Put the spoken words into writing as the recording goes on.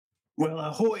Well,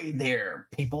 ahoy there,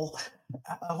 people.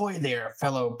 Ahoy there,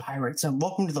 fellow pirates, and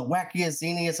welcome to the wackiest,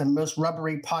 zaniest, and most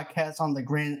rubbery podcast on the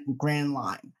Grand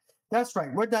Line. That's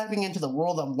right, we're diving into the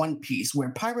world of One Piece, where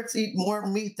pirates eat more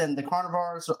meat than the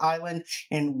carnivores island,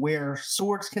 and where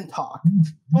swords can talk.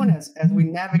 Join us as we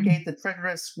navigate the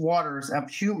treacherous waters of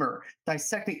humor,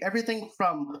 dissecting everything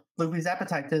from Luffy's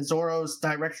appetite to Zoro's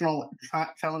directional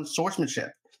challenge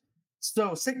swordsmanship.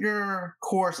 So sit your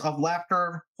course of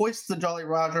laughter, hoist the Jolly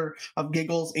Roger of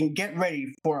giggles, and get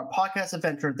ready for a podcast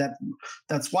adventure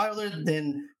that's wilder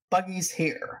than Buggy's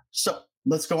hair. So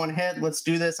let's go on ahead. Let's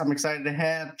do this. I'm excited to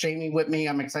have Jamie with me.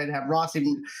 I'm excited to have Rossi,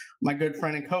 my good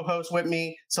friend and co-host, with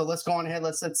me. So let's go on ahead.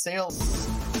 Let's set sail.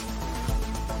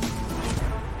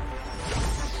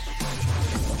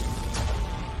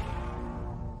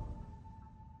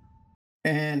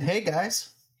 And hey,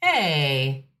 guys.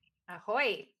 Hey.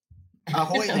 Ahoy.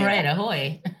 Ahoy there. Right,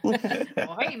 ahoy.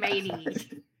 Ahoy, matey.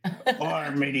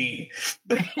 Ahoy, matey.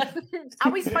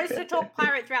 Are we supposed to talk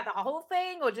pirate throughout the whole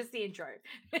thing or just the intro?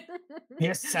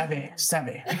 Yes, savvy.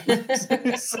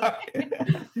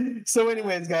 So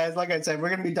anyways, guys, like I said, we're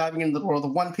going to be diving into the world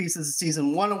of One Piece. This is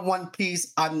season 1 of One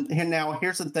Piece.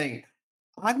 Here's the thing.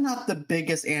 I'm not the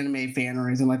biggest anime fan or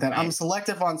anything like that. Right. I'm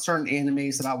selective on certain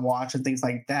animes that I watch and things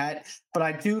like that, but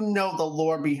I do know the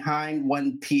lore behind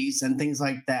One Piece and things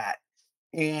like that.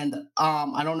 And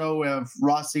I don't know if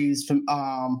Rossi's an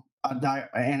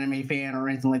anime fan or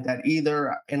anything like that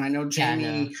either. And I know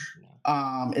Jamie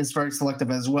is very selective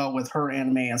as well with her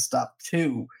anime and stuff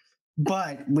too.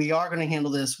 But we are going to handle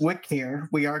this with care.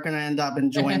 We are going to end up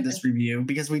enjoying this review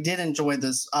because we did enjoy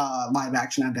this live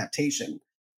action adaptation.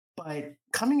 But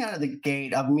coming out of the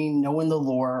gate of me knowing the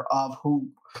lore of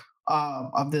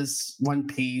of this One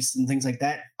Piece and things like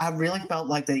that, I really felt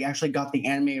like they actually got the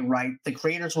anime right. The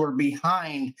creators were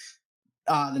behind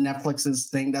the Netflix's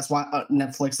thing. That's why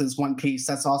Netflix's One Piece.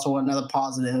 That's also another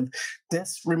positive.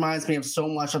 This reminds me of so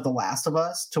much of The Last of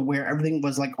Us, to where everything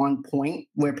was like on point,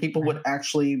 where people would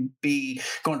actually be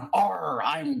going, "Arr,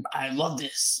 I love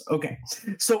this." Okay.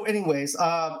 So, anyways,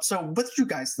 so what did you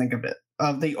guys think of it,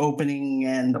 of the opening,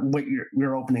 and what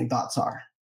your opening thoughts are?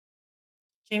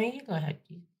 Jamie, you go ahead.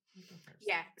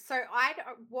 Yeah, so I'd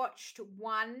watched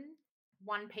One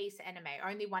Piece anime,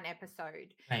 only one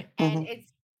episode. Right. And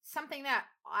it's something that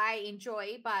I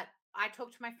enjoy, but I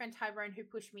talked to my friend Tyrone, who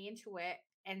pushed me into it,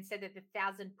 and said that the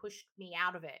 1,000 pushed me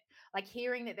out of it. Like,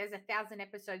 hearing that there's 1,000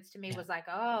 episodes to me was like,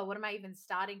 oh, what am I even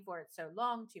starting for? It's so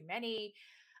long, too many.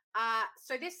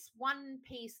 So this One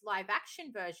Piece live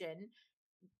action version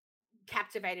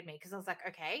captivated me because I was like,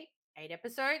 okay, 8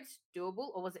 episodes,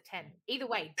 doable, or was it 10? Either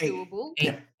way, doable.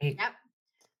 8. Yep.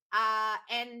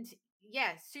 And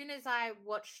yeah, as soon as I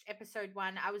watched episode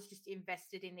 1, I was just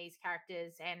invested in these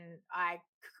characters, and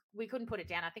we couldn't put it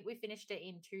down. I think we finished it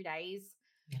in 2 days.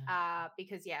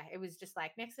 Because it was just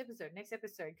like next episode,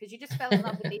 because you just fell in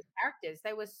love with these characters.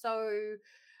 They were so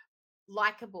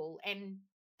likable, and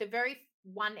the very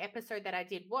one episode that I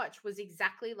did watch was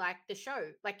exactly like the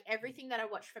show. Like, everything that I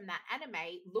watched from that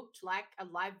anime looked like a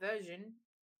live version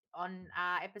on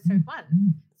episode 1.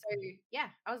 So yeah,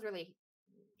 I was really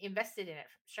invested in it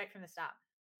straight from the start.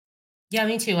 Yeah,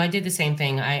 me too. I did the same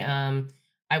thing.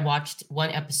 I watched one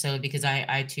episode because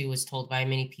I too was told by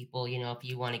many people, if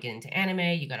you want to get into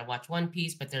anime, you got to watch One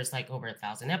Piece, but there's like over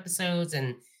 1,000 episodes,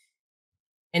 and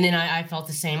then I felt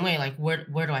the same way. Like, where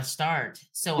do I start?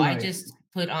 So I just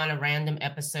put on a random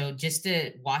episode just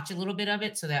to watch a little bit of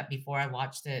it, so that before I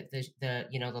watched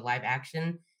the live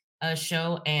action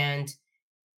show. And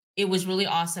it was really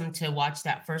awesome to watch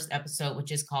that first episode,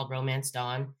 which is called Romance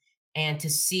Dawn, and to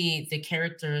see the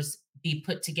characters be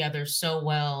put together so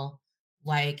well,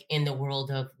 like in the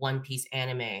world of One Piece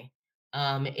anime.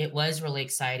 It was really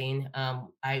exciting.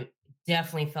 I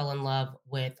definitely fell in love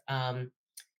with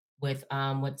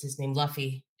what's his name,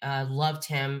 Luffy. Loved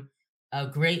him, a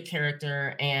great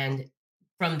character, and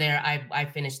from there I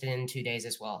finished it in 2 days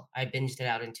as well. I binged it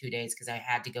out in 2 days because I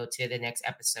had to go to the next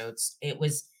episodes. It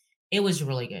was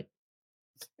really good.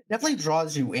 Definitely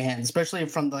draws you in, especially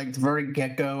from like the very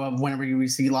get-go of whenever you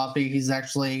see Luffy. He's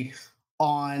actually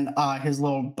on his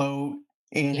little boat,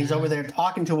 and he's over there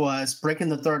talking to us, breaking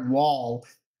the third wall,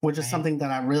 which is something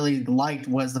that I really liked,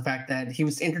 was the fact that he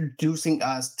was introducing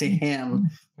us to him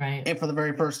and for the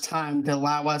very first time, to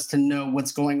allow us to know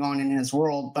what's going on in his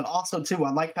world. But also too,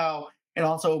 I like how it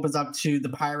also opens up to the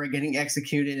pirate getting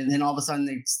executed, and then all of a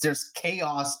sudden there's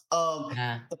chaos of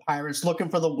Yeah. the pirates looking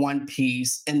for the One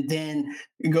Piece, and then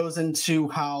it goes into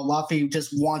how Luffy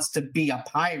just wants to be a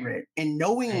pirate, and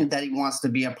knowing Right. that he wants to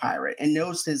be a pirate, and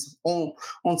knows his own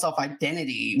self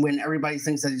identity when everybody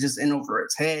thinks that he's just in over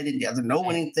his head and he doesn't know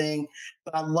Right. anything.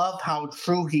 But I love how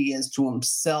true he is to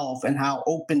himself and how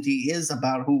open he is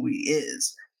about who he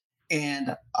is.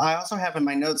 And I also have in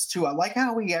my notes too. I like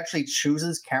how he actually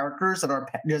chooses characters that are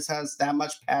just has that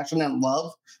much passion and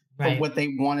love for Right. what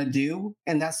they want to do,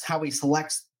 and that's how he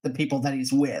selects the people that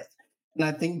he's with. And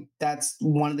I think that's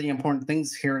one of the important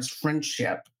things here is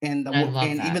friendship. I love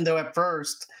And that. even though at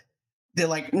first they're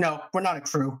like, "No, we're not a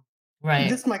crew. Right.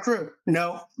 This is my crew.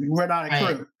 No, we're not a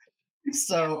Right. crew." Yeah.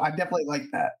 So I definitely like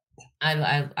that.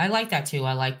 I like that too.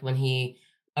 I like when he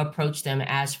approached them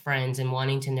as friends and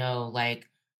wanting to know, like,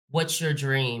 what's your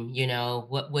dream?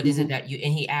 What is it Mhm. that you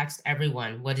and he asked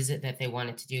everyone what is it that they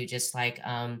wanted to do, just like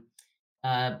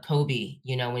Kobe,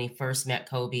 when he first met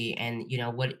Kobe and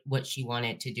what she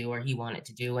wanted to do or he wanted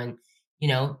to do, and you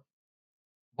know,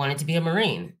 wanted to be a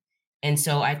Marine. And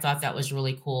so I thought that was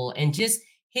really cool. And just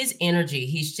his energy,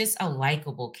 he's just a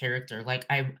likable character.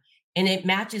 And it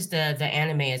matches the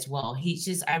anime as well.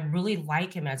 I really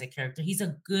like him as a character. He's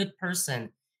a good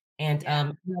person. And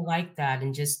Yeah. I like that.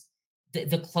 And just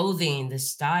the clothing, the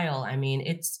style. I mean,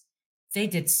 they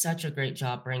did such a great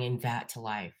job bringing that to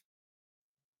life.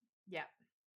 Yeah.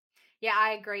 Yeah,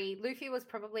 I agree. Luffy was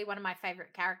probably one of my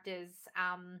favorite characters.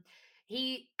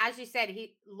 He, as you said,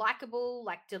 he likable,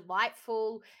 like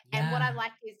delightful, and what I Yeah.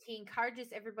 like is he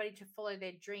encourages everybody to follow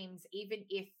their dreams, even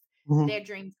if their Mhm.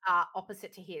 dreams are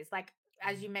opposite to his. Like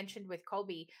as you mentioned with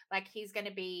Colby, like he's going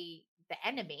to be the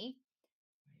enemy,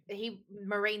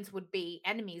 Marines would be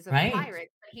enemies of Right.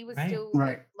 pirates, but he was Right. still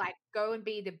Right. like, go and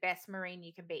be the best Marine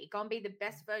you can be. Go and be the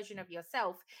best version of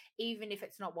yourself, even if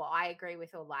it's not what I agree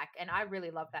with or like. And I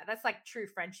really love that. That's like true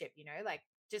friendship, like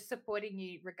just supporting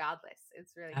you regardless.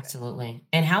 It's really good. Absolutely.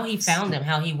 And how he found them,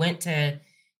 how he went to,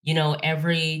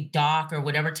 every dock or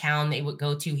whatever town they would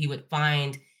go to, he would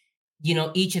find,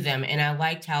 each of them. And I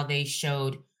liked how they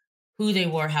showed who they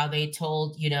were, how they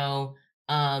told,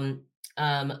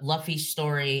 um, Luffy's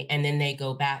story, and then they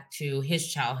go back to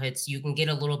his childhood. So you can get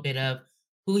a little bit of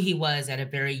who he was at a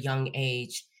very young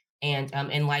age. And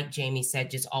like Jamie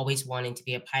said, just always wanting to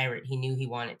be a pirate. He knew he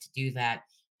wanted to do that.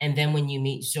 And then when you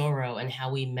meet Zoro and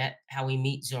how we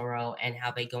meet Zoro and how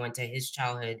they go into his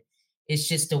childhood, it's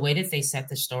just the way that they set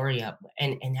the story up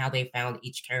and how they found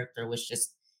each character was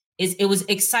just it was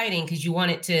exciting because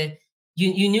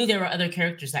you knew there were other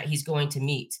characters that he's going to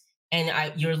meet,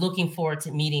 and you're looking forward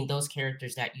to meeting those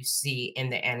characters that you see in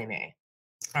the anime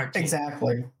cartoon.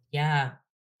 Exactly. Yeah,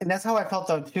 And that's how I felt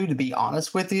though too, to be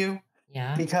honest with you.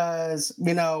 yeah, Because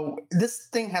this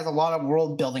thing has a lot of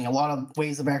world building, a lot of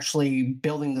ways of actually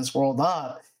building this world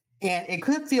up, and it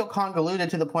could feel convoluted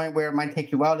to the point where it might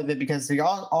take you out of it because they're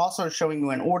also showing you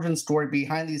an origin story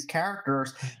behind these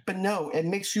characters. But no, it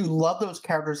makes you love those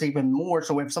characters even more.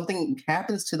 So if something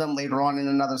happens to them later on in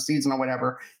another season or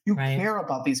whatever, you right. care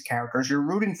about these characters, you're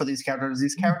rooting for these characters.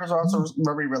 These characters are also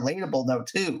very relatable though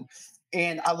too.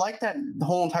 And I like that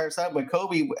whole entire setup with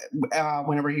Kobe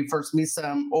whenever he first meets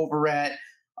them over at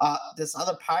this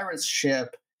other pirate's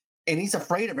ship, and he's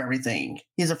afraid of everything.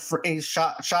 He's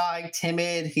shy,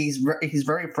 timid. He's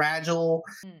very fragile,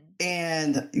 Mm.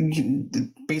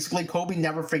 and basically Kobe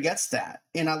never forgets that.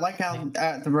 And I like Right.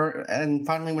 how and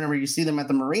finally, whenever you see them at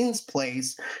the Marines'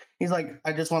 place, he's like,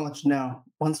 "I just want to let you know,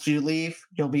 once you leave,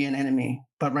 you'll be an enemy,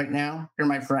 but right now, you're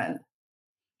my friend."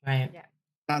 Right. Yeah.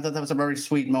 And I thought that was a very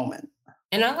sweet moment.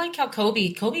 And I like how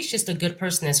Kobe's just a good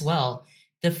person as well.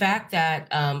 The fact that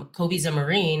Kobe's a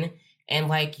Marine and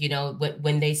like,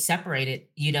 when they separated,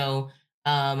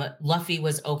 Luffy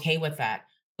was okay with that.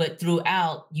 But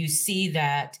throughout, you see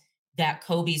that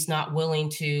Kobe's not willing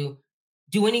to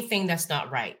do anything that's not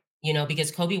right,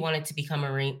 because Kobe wanted to become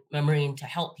a Marine to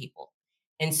help people.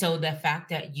 And so the fact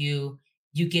that you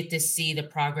get to see the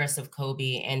progress of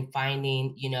Kobe and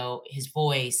finding, his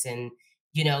voice and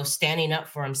standing up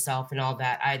for himself and all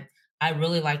that. I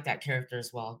really like that character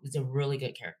as well. He's a really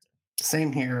good character.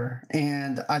 Same here.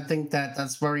 And I think that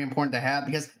that's very important to have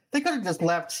because they could have just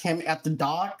left him at the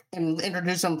dock and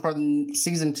introduced him for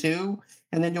season two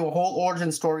and then do a whole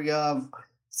origin story of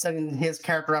setting his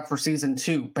character up for season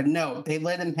two. But no, they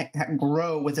let him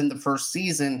grow within the first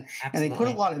season and they put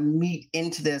a Absolutely. lot of meat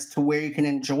into this to where you can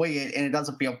enjoy it and it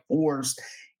doesn't feel forced.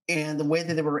 And the way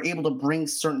that they were able to bring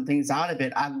certain things out of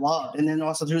it, I loved. And then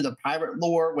also through the pirate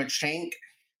lore with Shank,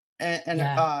 and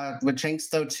Yeah. with Jinx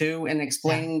though too, and Yeah.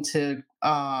 explaining to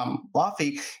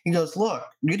Luffy, he goes, "Look,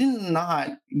 you did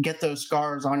not get those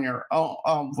scars on your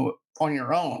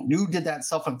own. You did that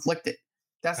self-inflicted.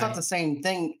 That's not the Right. same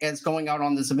thing as going out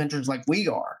on this adventures like we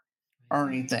are, or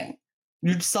Mm. anything.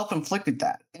 You self-inflicted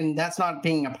that, and that's not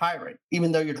being a pirate.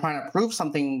 Even though you're trying to prove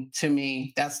something to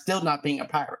me, that's still not being a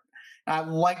pirate." I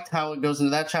liked how it goes into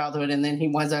that childhood, and then he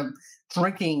winds up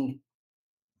drinking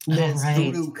Oh, this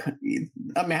right.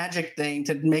 a magic thing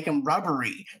to make him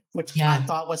rubbery, which I Yeah.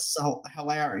 thought was so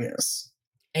hilarious.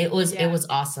 Yeah. It was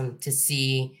awesome to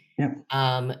see Yeah.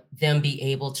 them be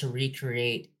able to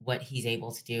recreate what he's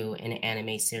able to do in an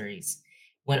anime series.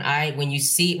 When you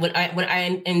see when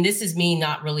I and this is me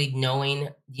not really knowing,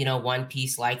 One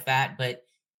Piece like that, but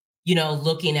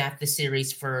looking at the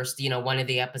series first, one of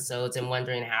the episodes and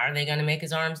wondering how are they going to make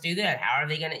his arms do that? How are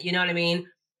they going to, you know what I mean?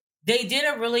 They did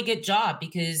a really good job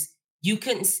because you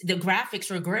couldn't the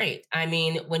graphics were great. I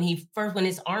mean, when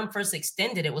his arm first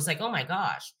extended, it was like, "Oh my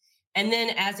gosh." And then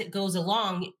as it goes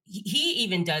along, he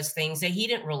even does things that he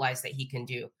didn't realize that he can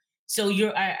do. So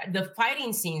the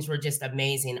fighting scenes were just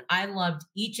amazing. I loved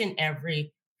each and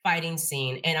every fighting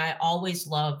scene, and I always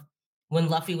loved when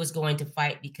Luffy was going to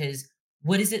fight because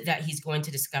what is it that he's going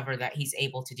to discover that he's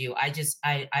able to do? I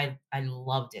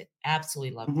loved it.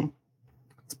 Absolutely loved it. Mhm.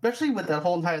 Especially with that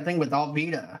whole entire thing with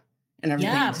Alvida and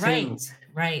everything Yeah, too. right.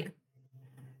 Right.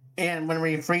 And when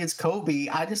he frees Kobe,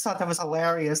 I just thought that was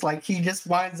hilarious. Like he just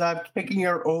winds up kicking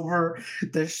her over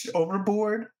the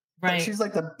overboard. But Right. she's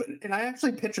like and I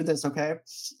actually pictured this. Okay,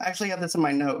 I actually have this in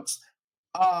my notes.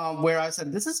 Where I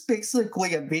said this is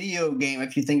basically a video game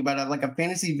if you think about it, like a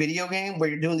fantasy video game where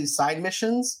you're doing these side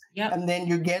missions, Yep. and then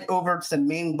you get over to the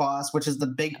main boss, which is the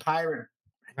big pirate,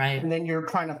 Right. and then you're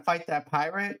trying to fight that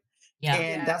pirate, Yeah.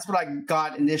 and Yeah. that's what I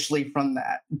got initially from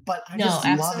that. But I No, just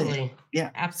love it. absolutely.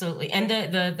 Yeah. Absolutely. And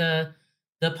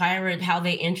the pirate, how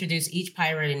they introduce each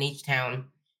pirate in each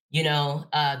town. The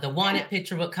Yeah. wanted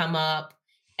picture would come up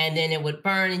and then it would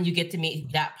burn and you get to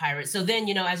meet that pirate. So then,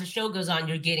 as the show goes on,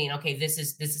 you're getting, okay, this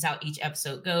is how each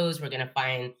episode goes. We're gonna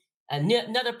find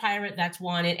another pirate that's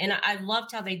wanted. And I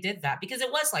loved how they did that because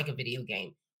it was like a video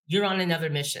game. You're on another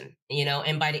mission,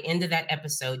 and by the end of that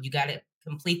episode, you gotta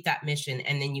complete that mission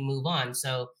and then you move on.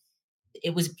 So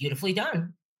it was beautifully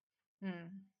done.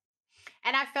 Mm.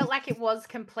 And I felt like it was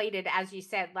completed, as you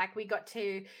said. Like we got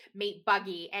to meet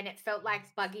Buggy, and it felt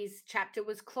like Buggy's chapter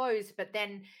was closed. But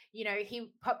then,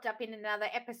 he popped up in another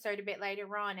episode a bit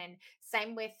later on, and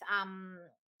same with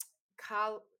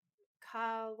Carl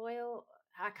Carloyle.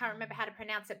 I can't remember how to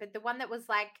pronounce it, but the one that was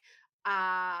like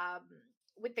um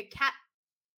with the cat.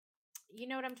 You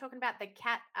know what I'm talking about? The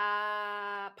cat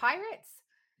pirates.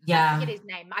 I forget Yeah. his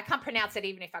name. I can't pronounce it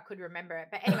even if I could remember it.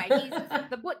 But anyway, he's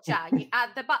the butcher,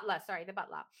 the butler. Sorry, the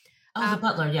butler. Oh, the Um,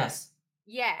 butler, yes.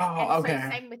 yeah, and Oh, so okay.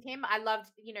 same with him. I loved,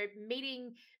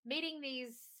 meeting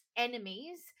these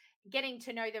enemies, getting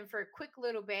to know them for a quick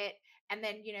little bit, and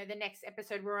then the next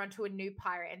episode we're on to a new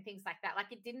pirate and things like that.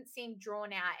 Like it didn't seem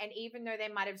drawn out, and even though they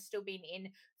might have still been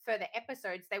in further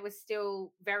episodes, they were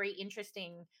still very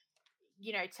interesting,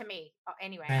 to me.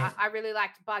 Anyway, I, Right. I really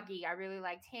liked Buggy. I really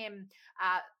liked him.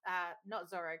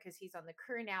 Not Zorro because he's on the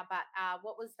crew now, but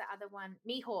what was the other one?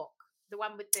 Mihawk, the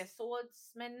one with the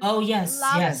swordsman. Oh, yes,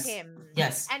 Loved Yes. yes, him.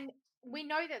 yes. And we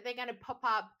know that they're going to pop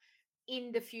up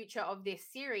in the future of this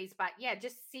series, but yeah,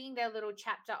 just seeing their little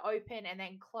chapter open and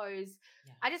then close,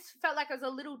 Yeah. I just felt like it was a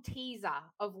little teaser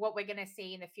of what we're going to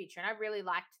see in the future, and I really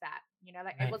liked that.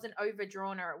 Like it Right, wasn't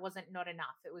overdrawn or it wasn't not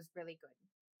enough. It was really good.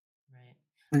 right.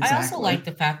 I also like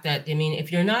Exactly. the fact that, I mean, if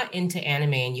you're not into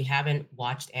anime and you haven't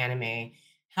watched anime,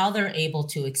 how they're able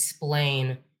to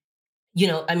explain,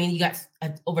 I mean, you got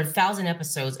over 1,000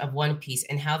 episodes of One Piece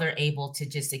and how they're able to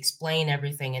just explain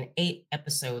everything in 8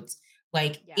 episodes.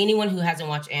 Like Yeah. anyone who hasn't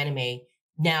watched anime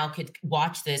now could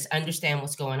watch this, understand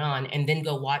what's going on, and then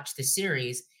go watch the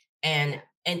series and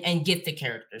Yeah. and get the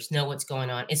characters, know what's going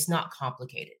on. It's not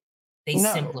complicated. They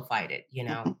No. simplified it.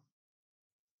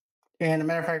 And a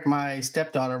matter of fact, my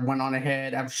stepdaughter went on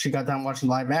ahead after she got done watching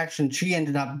live action. She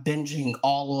ended up binging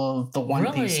all of the One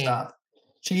Piece Really? stuff.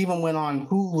 She even went on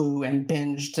Hulu and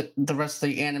binged the rest of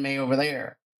the anime over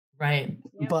there. Right.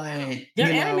 Yeah. Wow. But,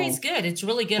 Their anime's good. It's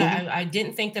really good. mhm, I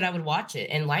didn't think that I would watch it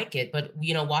and like it, but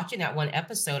watching that one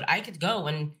episode, I could go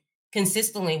and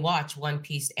consistently watch One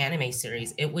Piece anime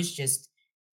series. It was just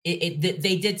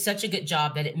they did such a good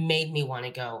job that it made me want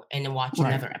to go and then watch right.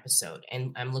 another episode,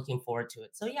 and I'm looking forward to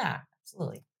it. So yeah,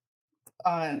 absolutely.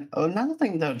 Another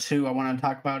thing, though, too, I want to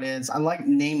talk about is I like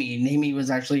Nami. Nami was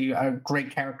actually a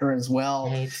great character as well.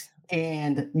 Right.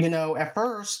 And, at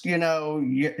first,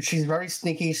 she's very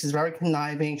sneaky, she's very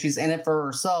conniving, she's in it for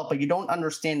herself, but you don't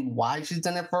understand why she's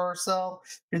in it for herself.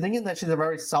 You're thinking that she's a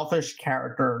very selfish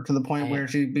character to the point Right. where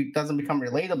doesn't become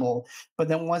relatable. But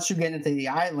then once you get into the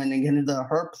island and get into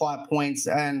her plot points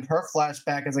and her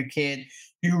flashback as a kid,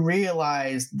 you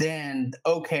realize then,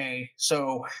 okay,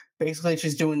 so basically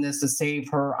she's doing this to save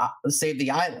the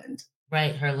island.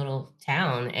 Right, her little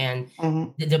town, and Hmm.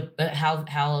 how,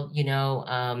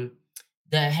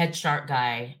 the head shark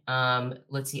guy,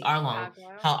 let's see, Arlong,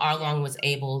 Gargoyle. how Yeah. Arlong was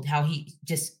able how he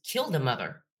just killed the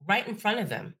mother right in front of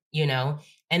them,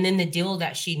 and then the deal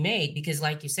that she made, because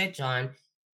like you said, John,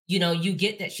 you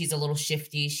get that she's a little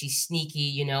shifty, she's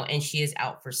sneaky, and she is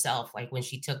out for self, like when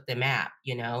she took the map,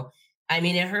 I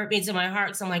mean, it hurt me to my heart,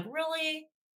 'cause I'm like, "Really?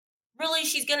 Really,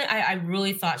 she's gonna I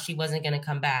really thought she wasn't gonna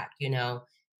come back,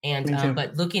 and Me too.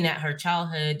 but looking at her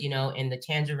childhood, in the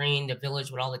tangerine, the village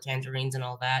with all the tangerines and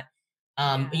all that,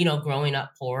 Yeah. growing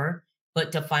up poor,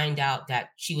 but to find out that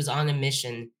she was on a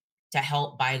mission to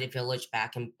help buy the village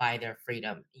back and buy their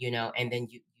freedom, and then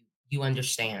you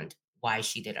understand why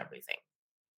she did everything.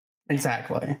 Yeah.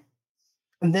 Exactly.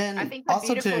 And I then think a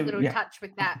also beautiful too, little yeah. touch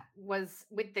with that was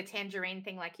with the tangerine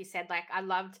thing, like you said. Like I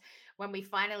loved when we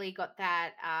finally got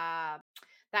that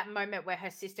moment where her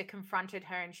sister confronted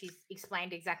her and she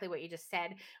explained exactly what you just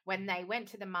said. When they went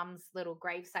to the mum's little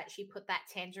gravesite, she put that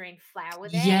tangerine flower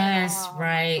there, and Yes, oh my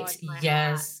right. god, my heart.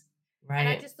 Yes. And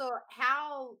I Right. just thought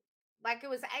how like it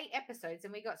was 8 episodes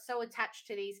and we got so attached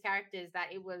to these characters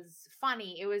that it was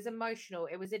funny, it was emotional,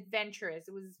 it was adventurous,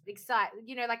 it was exciting,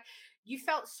 like you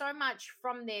felt so much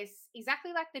from this,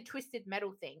 exactly like the Twisted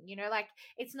Metal thing, like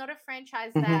it's not a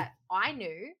franchise that Mhm. I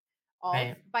knew of,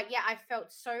 Right. but yeah, I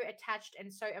felt so attached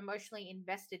and so emotionally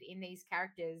invested in these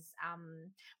characters.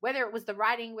 Whether it was the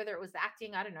writing, whether it was the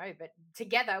acting, I don't know, but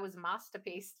together it was a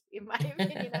masterpiece in my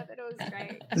opinion. I thought it was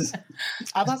great.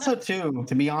 I thought so too,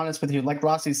 to be honest with you. Like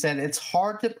Rossi said, it's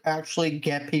hard to actually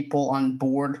get people on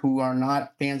board who are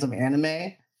not fans of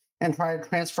anime and try to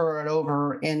transfer it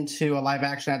over into a live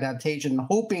action adaptation,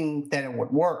 hoping that it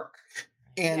would work.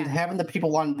 And Yeah. having the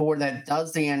people on board that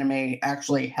does the anime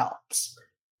actually helps.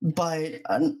 But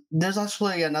there's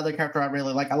actually another character I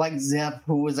really like. I like Zep,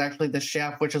 who was actually the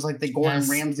chef, which is like the Gordon Yes.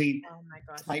 Ramsay Oh my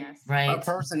gosh, type yes. Right.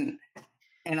 person.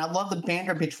 And I love the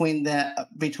banter between them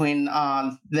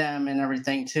and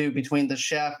everything too, between the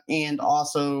chef and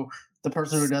also the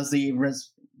person who does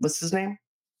what's his name?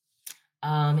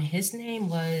 His name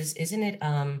was, isn't it,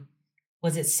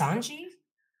 was it Sanji?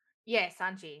 Yeah,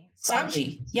 Sanji.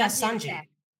 Sanji. Yeah, Sanji and Zeph. Sanji.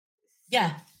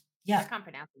 Yeah. I Yeah. can't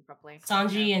pronounce it properly. I'm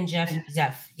Sanji and terrible.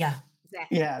 Zeph. Yeah. Zeph.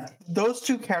 Yeah, those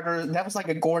two characters. That was like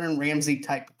a Gordon Ramsay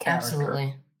type character.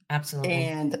 Absolutely. Absolutely.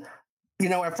 And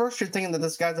at first you're thinking that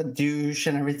this guy's a douche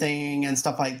and everything and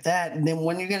stuff like that. And then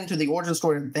when you get into the origin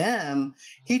story of them,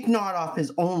 he'd gnawed off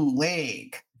his own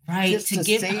leg Right. just To to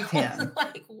give save him.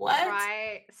 like what?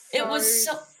 Right. It was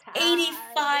so Sad.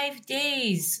 85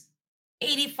 days.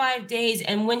 85 days.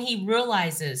 And when he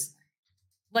realizes,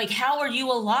 like, how are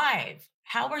you alive?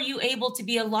 How are you able to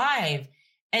be alive?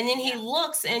 And then he Yeah.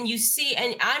 looks and you see,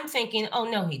 and I'm thinking, oh,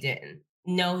 no, he didn't.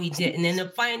 No, he didn't. And to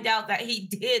find out that he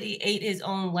did, he ate his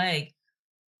own leg.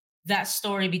 That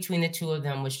story between the two of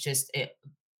them was just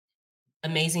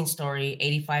amazing story,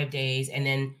 85 days. And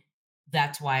then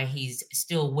that's why he's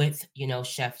still with,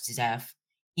 Chef Zeph,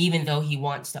 even though he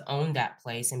wants to own that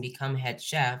place and become head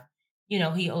chef,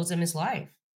 he owes him his life.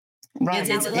 It's Right.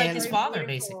 That it's was like And his so father,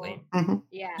 beautiful. basically. mhm,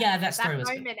 Yeah. Yeah, that That story was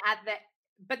good. moment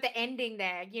but the ending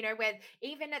there, where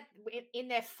even in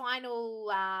their final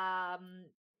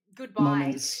goodbyes,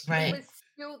 moments. Right.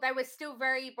 they were still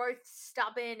very both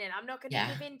stubborn and I'm not going to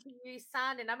Yeah. give in to you,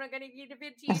 son, and I'm not going to give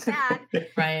in to you, dad.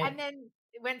 Right. And then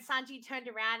when Sanji turned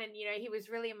around and he was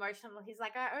really emotional, he's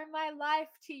like, "I owe my life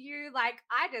to you." Like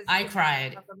I just I couldn't help cried.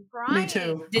 myself. I'm Me crying.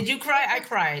 too. Did you cry? I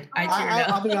cried. I teared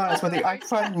I'll up. be honest with you. I So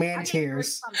cried sad. man I get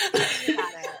tears. goosebumps thinking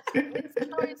about it. It's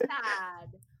so sad.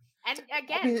 And I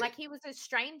again, mean, like he was a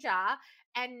stranger,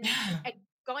 and Yeah.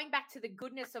 going back to the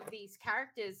goodness of these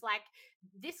characters, like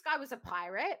this guy was a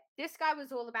pirate. This guy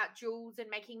was all about jewels and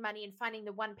making money and finding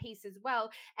the One Piece as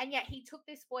well. And yet he took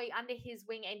this boy under his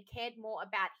wing and cared more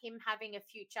about him having a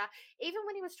future. Even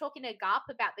when he was talking to Garp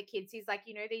about the kids, he's like,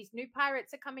 these new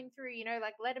pirates are coming through,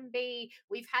 like let them be.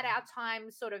 We've had our time,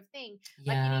 sort of thing.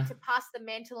 Like you Yeah. need to pass the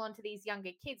mantle on to these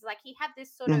younger kids. Like he had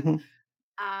this sort of mhm,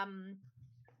 um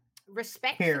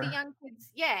respect for the here. young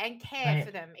kids, yeah, and care Right.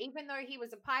 for them. Even though he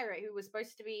was a pirate who was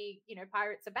supposed to be,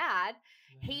 pirates are bad,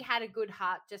 he Right. had a good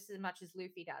heart just as much as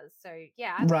Luffy does. So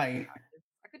yeah, I love these Right. characters.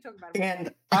 I could to talk about it.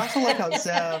 And I also like how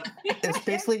Zev is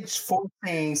basically just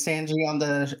forcing Sanji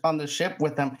on the ship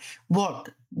with him.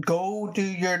 Look, go do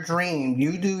your dream.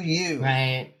 You do you.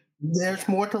 Right. There's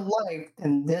more to life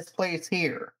than this place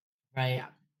here. Right. Yeah.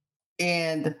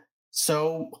 And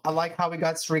so I like how he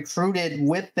got recruited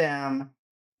with them,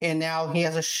 and now he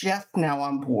has a chef now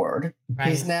on board.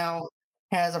 He's Right. now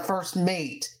has a first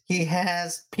mate. He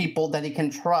has people that he can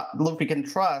trust. Luffy can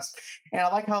trust, and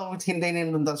I like how they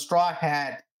named them the Straw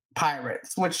Hat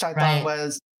Pirates, which I thought Right.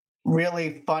 was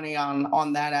really funny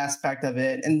on that aspect of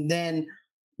it. And then,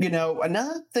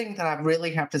 another thing that I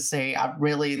really have to say I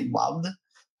really loved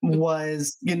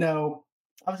was,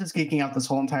 I was just geeking out this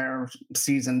whole entire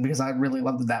season because I really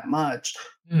loved it that much.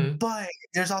 Mhm. But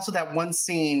there's also that one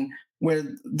scene where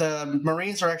the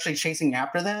Marines are actually chasing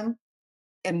after them,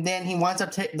 and then he winds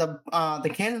up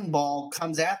the cannonball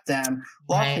comes at them.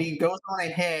 Luffy Right. goes on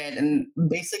ahead and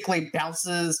basically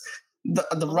bounces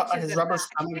Launches his it rubber back.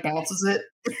 stomach bounces it.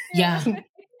 Yeah.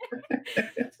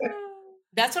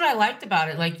 That's what I liked about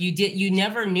it. Like you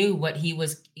never knew what he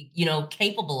was,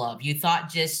 capable of. You thought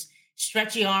just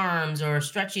stretchy arms or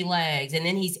stretchy legs, and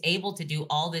then he's able to do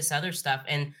all this other stuff.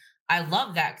 And I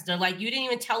love that because they're like, you didn't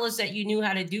even tell us that you knew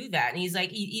how to do that. And he's like,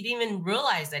 he didn't even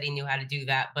realize that he knew how to do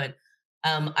that. But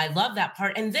I love that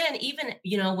part. And then even,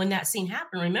 when that scene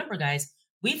happened, remember, guys,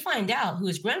 we find out who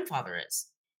his grandfather is.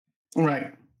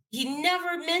 Right. He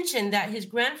never mentioned that his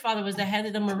grandfather was the head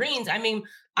of the Marines. I mean,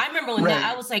 I remember when that I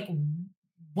Right. was like,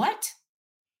 what?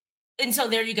 And so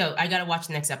there you go. I got to watch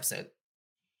the next episode.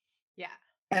 Yeah.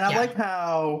 And I Yeah. like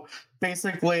how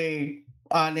basically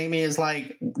Nami is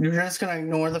like, you're just gonna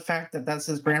ignore the fact that that's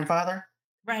his grandfather.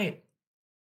 Right.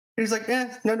 He's like,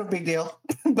 no big deal.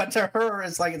 But to her,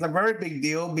 it's like it's a very big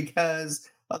deal because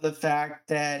of the fact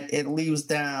that it leaves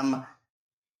them,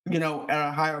 at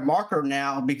a higher marker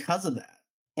now because of that,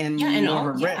 and Yeah. And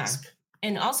more of a yeah. risk.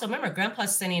 And also remember,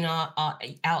 Grandpa's sending out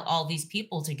all these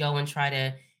people to go and try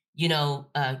to,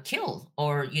 kill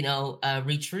or,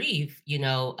 retrieve,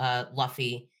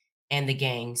 Luffy and the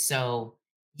gang. So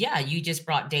yeah, you just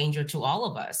brought danger to all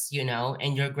of us,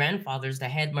 and your grandfather's the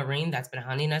head Marine that's been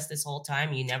hunting us this whole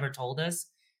time. You never told us.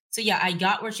 So yeah, I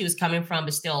got where she was coming from,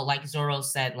 but still, like Zoro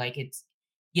said, like it's,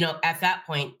 at that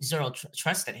point, Zoro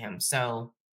trusted him.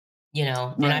 So, and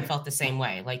I Right. felt the same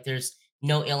way. Like there's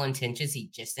no ill intentions. He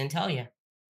just didn't tell you.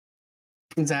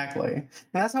 Exactly. And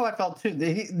that's how I felt too.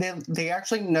 They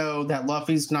actually know that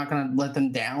Luffy's not going to let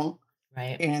them down,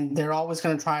 Right. and they're always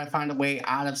going to try to find a way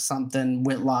out of something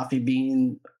with Luffy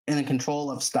being in control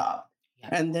of stuff. Yeah.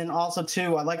 And then also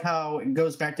too, I like how it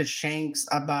goes back to Shanks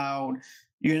about,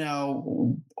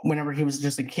 whenever he was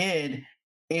just a kid,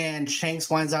 and Shanks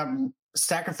winds up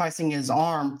sacrificing his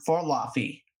arm for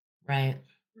Luffy, Right.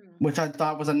 which I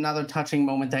thought was another touching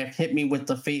moment that hit me with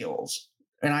the feels.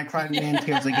 And I cried man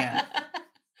tears again.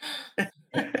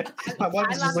 My wife I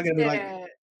was just loved looking at me like, the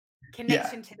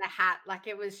connection to the hat. Like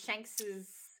it was Shanks's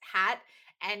hat,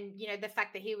 and the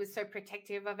fact that he was so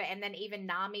protective of it, and then even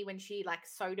Nami when she like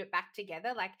sewed it back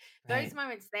together. Like those Right.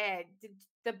 moments there,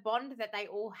 the bond that they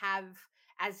all have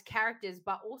as characters,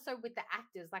 but also with the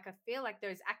actors. Like I feel like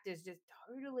those actors just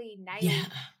totally nailed Yeah.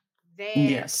 their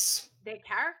yes.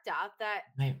 character. That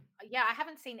Right. yeah, I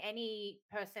haven't seen any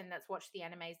person that's watched the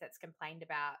animes that's complained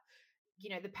about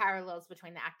the parallels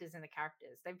between the actors and the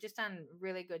characters. They've just done a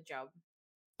really good job.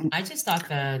 I just thought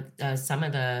some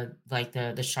of the like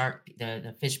the shark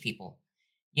the fish people,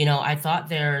 I thought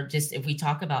they're just if we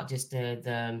talk about just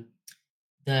the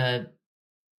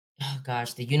oh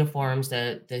gosh, the uniforms,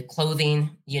 the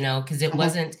clothing, because it Mhm.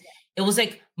 wasn't it was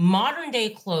like modern day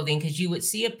clothing because you would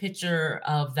see a picture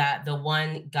of the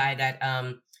one guy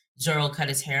that Zoro cut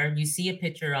his hair. You see a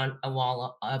picture on a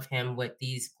wall of him with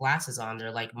these glasses on.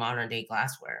 They're like modern day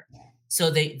glassware. So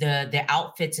the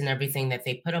outfits and everything that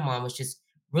they put him on was just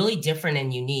really different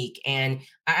and unique. And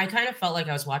I kind of felt like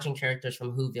I was watching characters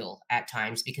from Whoville at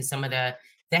times because some of the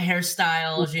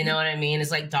hairstyles, you know what I mean?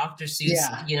 It's like Dr.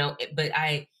 Seuss, Yeah. but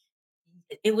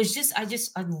it was just I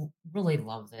really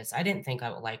love this. I didn't think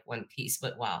I would like One Piece,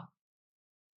 but wow.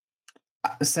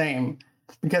 Same.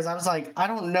 Because I was like, I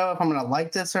don't know if I'm gonna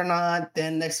like this or not.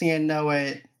 Then next thing I know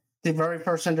it, the very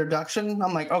first introduction,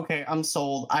 I'm like, okay, I'm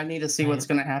sold. I need to see what's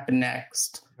Right. gonna happen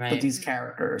next with Right. these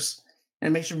characters. And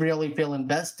it makes you really feel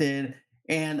invested.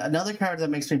 And another character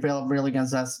that makes me feel really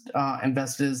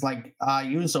invested is like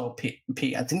Yuzo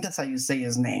P. I think that's how you say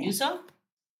his name. Yuso?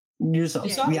 Yuzo.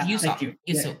 Yuso? Yeah, thank Yuso. you.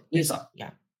 Yeah, Yuso. Yuzo. Yuso. Yeah.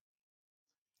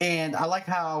 And I like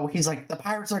how he's like, the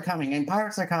pirates are coming, and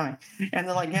pirates are coming. And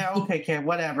they're like, yeah, okay, kid,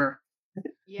 whatever.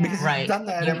 Yeah. Because he's Right. done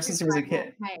that You ever since he was a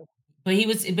kid. Hey, but he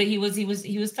was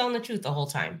telling the truth the whole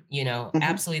time, Mhm.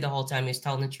 absolutely the whole time he was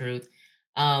telling the truth.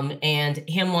 And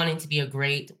him wanting to be a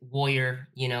great warrior,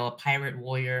 a pirate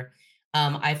warrior.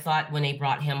 I thought when they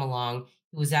brought him along,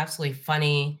 it was absolutely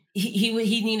funny. He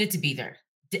needed to be there.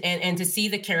 And to see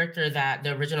the character, that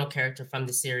the original character from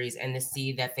the series, and to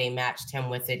see that they matched him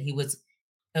with it, he was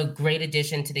a great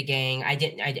addition to the gang.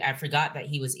 I forgot that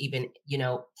he was even,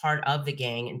 part of the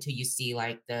gang until you see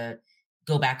like the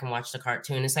go back and watch the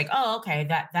cartoon. It's like, oh, okay,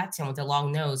 that's him with the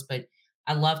long nose. But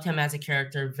I loved him as a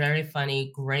character, very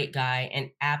funny, great guy, and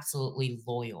absolutely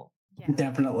loyal. Yeah.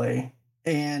 Definitely.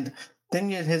 And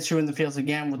then it hits you in the feels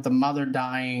again with the mother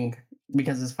dying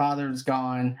because his father's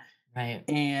gone. Right.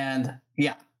 And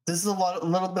yeah, this is a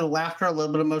little bit of laughter, a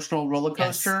little bit of emotional roller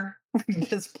Yes. coaster,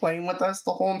 just playing with us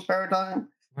the whole entire time.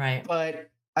 Right. But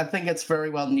I think it's very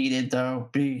well needed, though,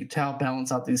 to help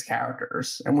balance out these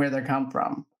characters and where they come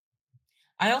from.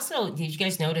 I also did you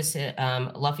guys notice it?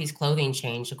 Luffy's clothing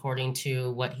changed according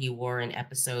to what he wore in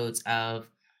episodes of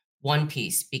One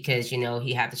Piece, because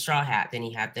he had the straw hat, then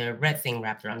he had the red thing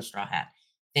wrapped around the straw hat,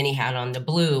 then he had on the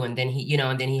blue, and then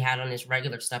he had on his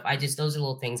regular stuff. Those are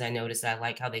little things I noticed. I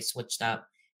like how they switched up,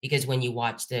 because when you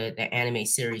watch the anime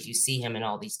series, you see him in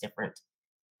all these different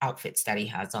outfits that he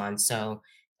has on. So,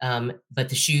 but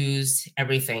the shoes,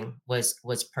 everything was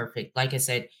perfect. Like I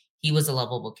said, he was a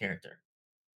lovable character.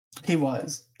 He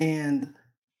was. And,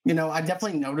 I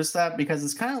definitely noticed that because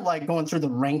it's kind of like going through the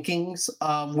rankings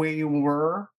of where you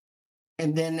were.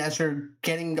 And then as you're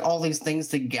getting all these things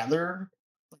together,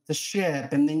 like the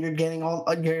ship, and then you're getting all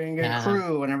your Yeah,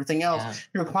 crew and everything else, yeah,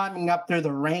 you're climbing up through the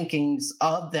rankings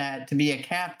of that to be a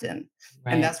captain.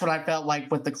 And right. that's what I felt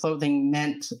like what the clothing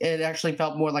meant. It actually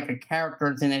felt more like a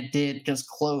character than it did just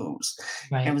clothes,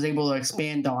 and Right, was able to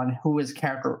expand on who his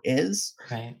character is,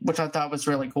 right, which I thought was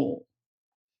really cool.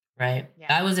 right.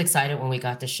 Yeah. I was excited when we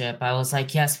got the ship. I was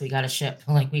like, "Yes, we got a ship."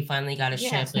 Like, we finally got a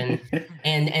ship, Yes.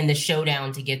 and the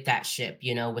showdown to get that ship,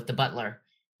 with the butler,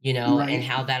 and Right.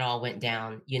 how that all went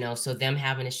down, so them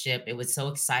having a ship, it was so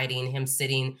exciting. Him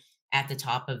sitting at the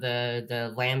top of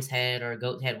the lamb's head or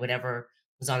goat head, whatever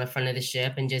was on the front of the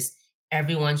ship, and just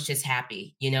everyone's just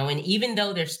happy, and even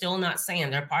though they're still not saying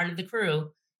they're part of the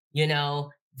crew,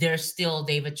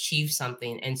 they've achieved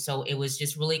something. And so it was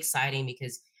just really exciting,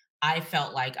 because I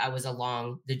felt like I was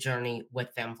along the journey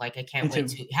with them. Like, I Me can't wait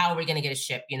too. to, how are we going to get a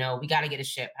ship? We got to get a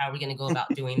ship. How are we going to go about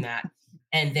doing that?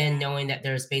 And then Yeah. knowing that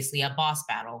there's basically a boss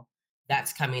battle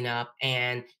that's coming up,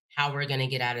 and how we're going to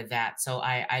get out of that. So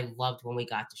I loved when we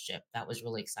got the ship. That was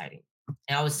really exciting.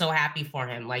 And I was so Yeah. happy for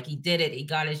him. Like, he did it. He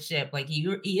got his ship. Like, he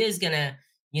is going to,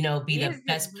 be He the is the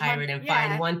best one. pirate and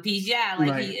find Yeah. One Piece. Yeah, like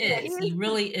he Right. Yeah. He is. He is the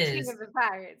really king is. of the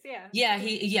pirates. Yeah.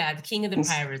 Yeah, the king of the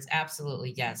pirates.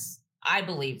 Absolutely. Yes. I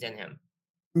believed in him.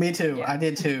 Me too. Yeah. I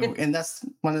did too. And that's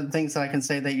one of the things that I can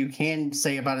say that you can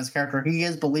say about his character. He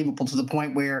is believable to the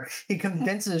point where he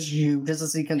convinces you, just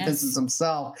as he convinces Yes.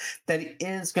 himself, that he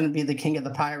is going to be the king of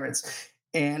the pirates.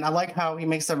 And I like how he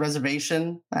makes that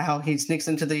reservation, how he sneaks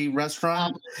into the Oh,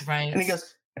 restaurant and right. he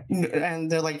goes,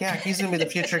 and they're like, yeah, he's going to be the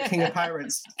future king of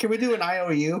pirates. Can we do an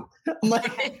IOU? I'm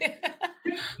like, Right.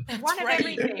 One That's of right.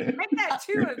 everything. Make Uh, that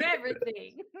two of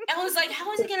everything. I was like,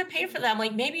 how is he gonna pay for that? I'm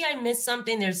like, maybe I missed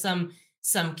something. There's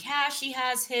some cash he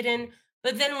has hidden.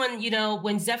 But then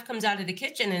when Zeph comes out of the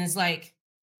kitchen and is like,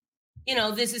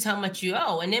 this is how much you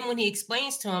owe. And then when he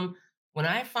explains to him, when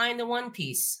I find the One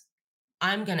Piece,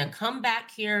 I'm gonna come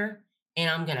back here and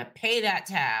I'm gonna pay that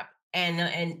tab.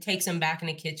 And takes him back in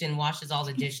the kitchen, washes all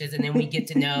the dishes, and then we get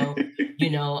to know,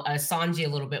 Sanji a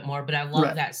little bit more. But I love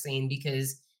right, that scene,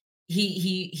 because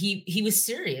he was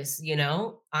serious.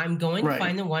 I'm going to right.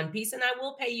 find the One Piece, and I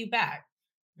will pay you back.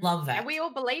 Love And that. we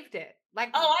all believed it. Like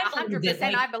Oh, I believed it. 100%,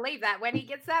 Like, I believe that when he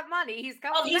gets that money, he's oh,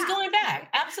 coming he's back. going back.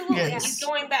 Absolutely, Yeah. he's Yes.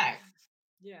 going back.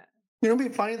 Yeah. It'd be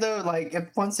funny though, like if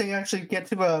once they actually get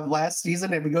to a last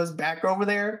season, if he goes back over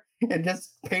there and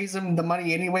just pays him the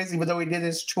money anyways, even though he did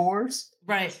his chores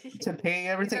Right, to pay He's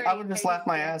everything, I already would just paid his laugh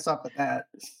my debt. ass off at that.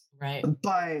 right,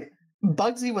 But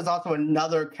Bugsy was also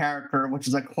another character, which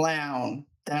is a clown,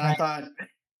 that I right, thought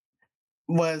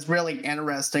was really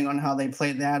interesting on how they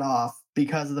played that off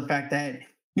because of the fact that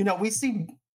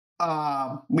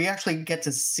we actually get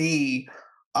to see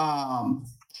um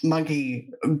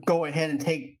Monkey go ahead and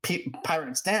take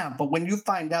pirates down, but when you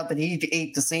find out that he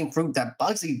ate the same fruit that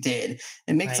Bugsy did,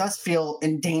 it makes right. us feel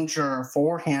in danger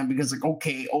for him because like,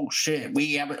 okay, oh shit,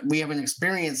 we haven't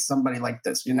experienced somebody like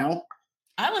this. I was And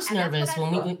that's what nervous I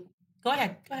when go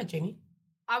ahead, Jamie.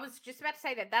 I was just about to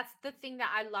say that that's the thing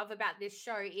that I love about this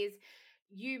show is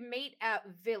you meet a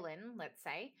villain, let's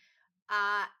say,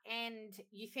 And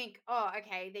you think, oh,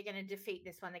 okay, they're going to defeat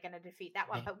this one, they're going to defeat that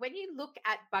one. Right. But when you look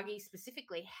at Buggy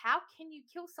specifically, how can you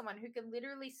kill someone who can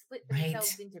literally split Right.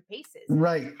 themselves into pieces?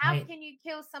 Right. How Right. can you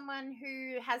kill someone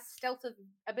who has stealth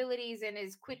abilities and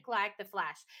is quick like the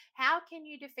Flash? How can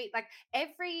you defeat like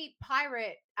every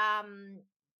pirate?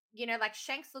 Like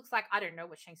Shanks looks like, I don't know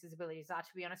what Shanks's abilities are,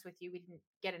 to be honest with you. We didn't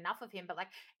get enough of him, but like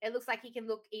it looks like he can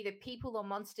look either people or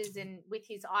monsters and with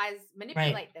his eyes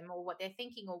manipulate them or what they're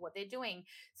thinking or what they're doing.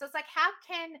 So it's like, how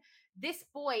can this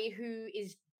boy who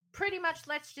is pretty much,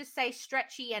 let's just say,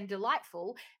 stretchy and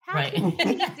delightful, how can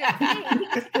he defeat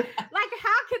like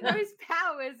how can those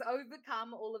powers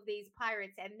overcome all of these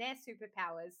pirates and their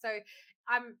superpowers? So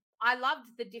I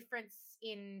loved the difference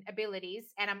in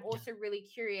abilities, and I'm also really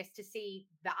curious to see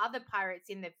the other pirates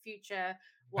in the future,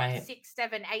 6,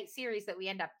 7, 8 series that we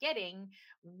end up getting,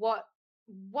 what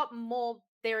more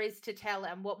there is to tell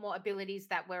and what more abilities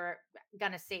that we're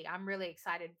gonna see. I'm really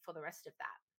excited for the rest of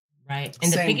that. Right.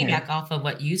 And to Same here. piggyback off of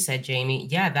what you said, Jamie,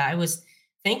 that I was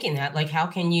thinking that, like, how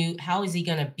is he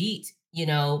going to beat,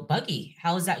 Buggy?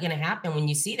 How is that going to happen when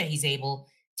you see that he's able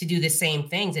to do the same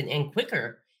things and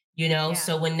quicker, Yeah.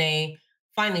 So when they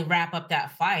finally wrap up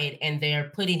that fight and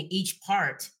they're putting each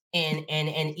part in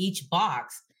each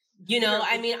box,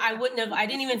 I mean, I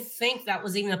didn't even think that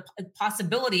was even a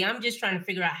possibility. I'm just trying to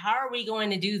figure out, how are we going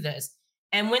to do this?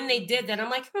 And when they did that, I'm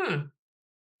like,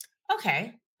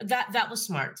 okay, that was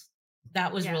smart.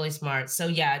 That was really smart. So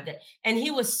and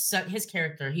he was his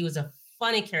character. He was a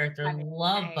funny character.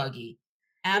 Love Buggy,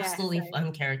 absolutely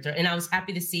fun character. And I was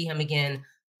happy to see him again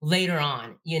later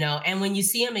on. And when you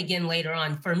see him again later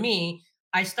on, for me,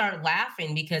 I start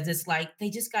laughing because it's like they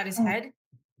just got his head,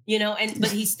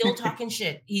 but he's still talking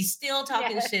shit. He's still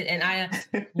talking shit, and I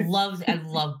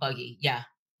love Buggy. Yeah,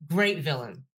 great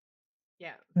villain.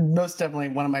 Yeah. Most definitely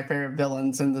one of my favorite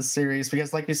villains in the series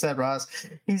because, like you said, Ross,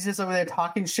 he's just over there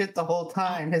talking shit the whole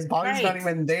time. His body's not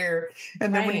even there.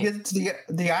 And then when he gets to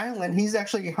the island, he's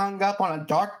actually hung up on a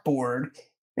dartboard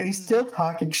and he's still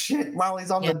talking shit while he's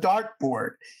on the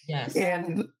dartboard. Yes.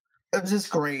 And it was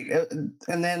just great.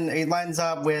 And then he lines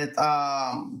up with Vita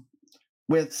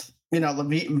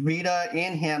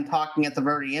and him talking at the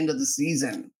very end of the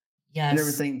season. Yes. And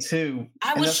everything too.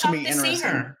 I was shocked to see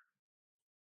her.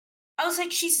 I was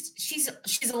like,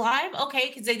 she's alive,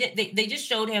 okay? Because they just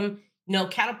showed him,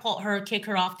 catapult her, kick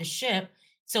her off the ship.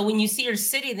 So when you see her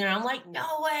sitting there, I'm like, no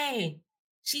way,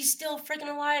 she's still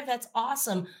freaking alive. That's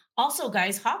awesome. Also,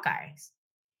 guys, Hawkeyes,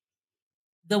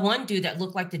 the one dude that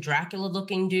looked like the Dracula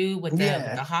looking dude with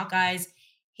the Hawkeyes,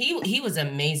 he was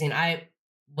amazing.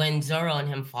 When Zoro and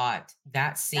him fought,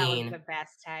 that scene, that was the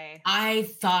best. Hey, I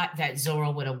thought that Zoro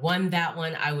would have won that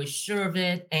one. I was sure of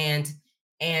it, and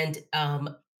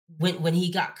when he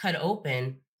got cut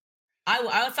open,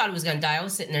 I thought he was going to die. I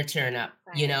was sitting there tearing up,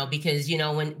 because,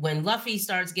 when Luffy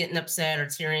starts getting upset or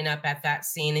tearing up at that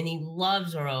scene and he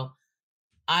loves Zoro,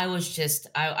 I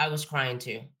was crying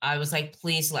too. I was like,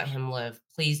 please let him live.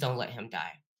 Please don't let him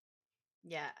die.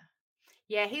 Yeah.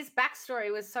 Yeah. His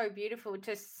backstory was so beautiful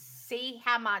to see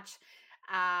how much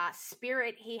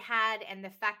spirit he had and the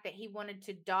fact that he wanted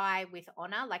to die with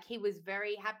honor. Like, he was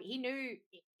very happy. He knew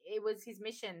it was his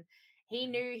mission. He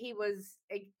knew he was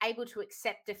able to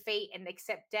accept defeat and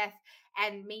accept death.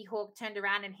 And Mihawk turned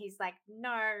around and he's like,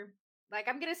 no, like,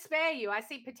 I'm going to spare you. I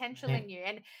see potential in you.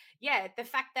 And the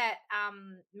fact that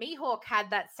Mihawk had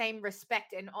that same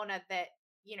respect and honor that,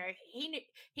 he knew,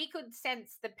 he could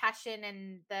sense the passion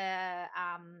and the,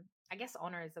 I guess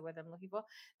honor is the word I'm looking for,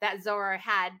 that Zoro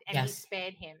had, and he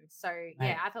spared him. So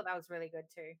I thought that was really good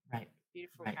too. Right.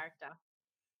 Beautiful character.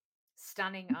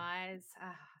 Stunning eyes.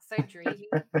 So dreamy.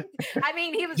 I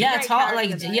mean, he was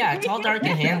tall, dark,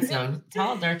 and handsome.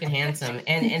 Tall, dark, and handsome.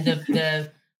 And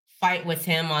the fight with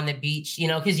him on the beach,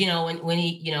 because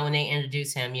when they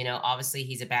introduce him, obviously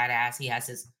he's a badass. He has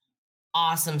his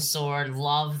awesome sword.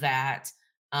 Love that.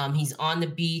 He's on the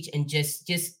beach and just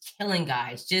killing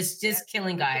guys, just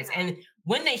killing guys. And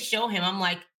when they show him, I'm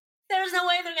like, there's no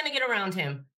way they're gonna get around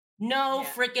him. No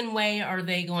freaking way are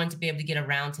they going to be able to get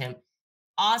around him.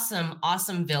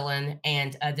 Awesome villain.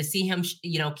 And to see him,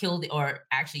 killed, or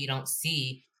actually you don't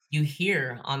see, you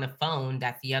hear on the phone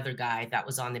that the other guy that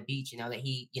was on the beach, that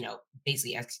he,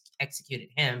 basically executed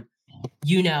him.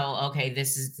 Okay,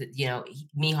 this is,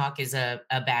 Mihawk is a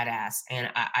badass,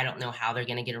 and I don't know how they're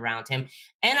going to get around him.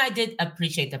 And I did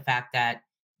appreciate the fact that,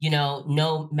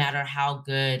 no matter how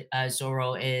good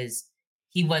Zoro is,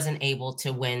 he wasn't able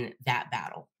to win that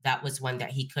battle. That was one that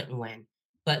he couldn't win.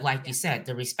 But like you said,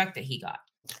 the respect that he got.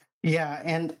 Yeah,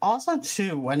 and also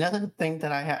too, another thing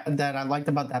that I liked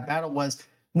about that battle was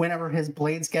whenever his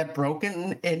blades get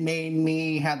broken, it made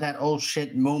me have that oh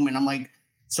shit moment. I'm like,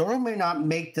 Zoro may not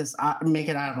make it out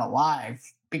of alive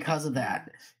because of Mm.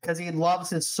 that, because he loves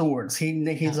his swords.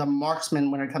 He's Yeah. a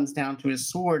marksman when it comes down to his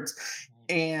swords,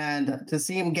 and to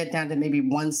see him get down to maybe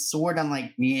one sword, I'm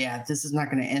like, yeah, this is not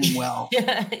going to end well.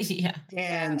 Yeah, yeah. Yeah.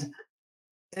 And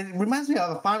it reminds me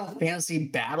of a Final Fantasy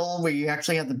battle where you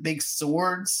actually have the big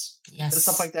swords and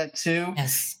stuff Yes. like that too.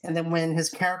 Yes. And then when his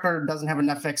character doesn't have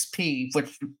enough XP,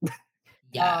 which,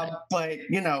 Yeah. but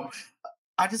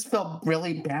I just felt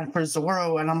really bad for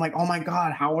Zoro, and I'm like, oh my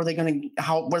god,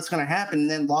 what's gonna happen? And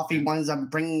then Luffy winds up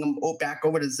bringing him back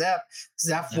over to Zeph.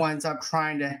 Zeph Yeah. winds up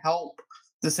trying to help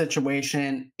the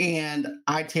situation, and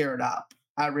I teared up.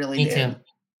 I really Me too. did.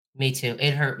 Me too.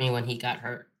 It hurt me when he got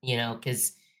hurt,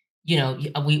 because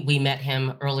we met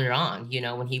him earlier on,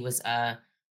 when he was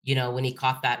when he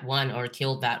caught that one or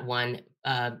killed that one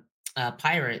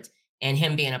pirate, and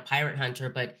him being a pirate hunter,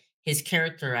 but his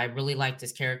character, I really liked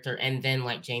his character, and then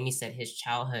like Jamie said, his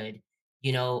childhood,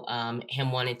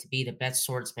 him wanting to be the best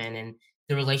swordsman, and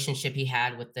the relationship he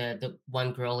had with the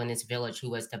one girl in his village who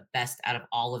was the best out of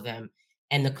all of them,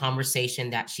 and the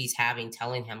conversation that she's having,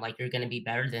 telling him like, you're going to be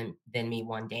better than me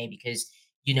one day, because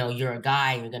you're a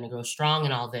guy, you're going to grow strong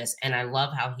and all this. And I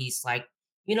love how he's like,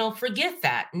 forget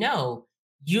that. No,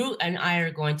 you and I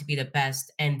are going to be the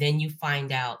best. And then you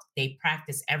find out they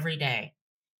practice every day,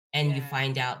 and you Yeah.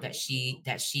 find It's out that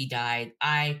beautiful. she died.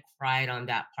 I cried on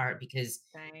that part because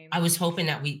Same. I was hoping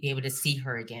that we'd be able to see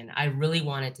her again. I really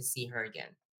wanted to see her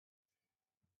again.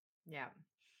 Yeah.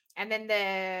 And then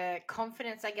the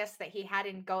confidence, I guess, that he had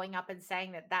in going up and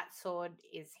saying that that sword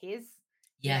is his,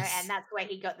 and Yes. that's where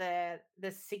he got the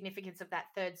significance of that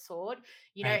third sword.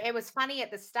 Right. It was funny at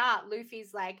the start.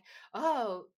 Luffy's like,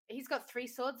 "Oh, he's got three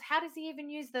swords. How does he even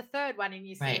use the third one?" And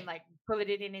you see him Right. like put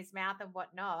it in his mouth and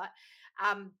whatnot.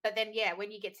 But then, yeah,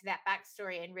 when you get to that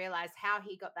backstory and realize how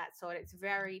he got that sword, it's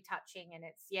very touching, and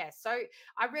it's yeah. So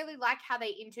I really like how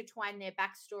they intertwine their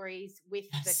backstories with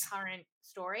the Yes. current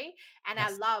story, and I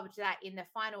Yes. loved that in the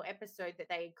final episode that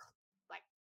they like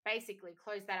basically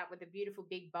closed that up with a beautiful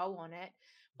big bow on it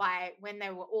by when they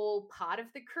were all part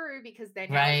of the crew because they're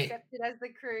now Right. accepted as the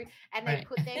crew, and they Right.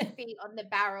 put their feet on the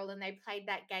barrel and they played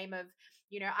that game of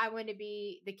I want to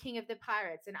be the king of the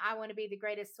pirates, and I want to be the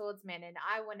greatest swordsman, and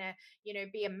I want to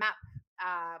be a map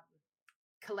uh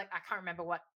collect I can't remember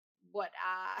what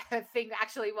her thing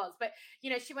actually was, but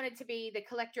she wanted to be the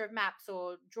collector of maps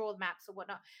or draw maps or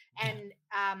whatnot. Yeah.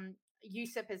 And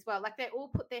Yusuf as well, like they all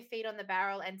put their feet on the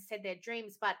barrel and said their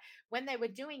dreams, but when they were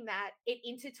doing that, it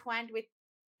intertwined with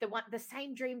the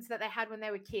same dreams that they had when they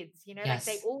were kids. Like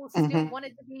they Yes. all still Hmm.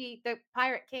 wanted to be the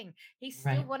pirate king. He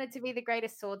still Right. wanted to be the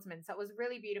greatest swordsman, so it was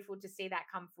really beautiful to see that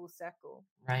come full circle.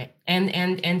 Right. And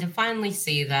to finally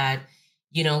see that,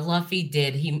 Luffy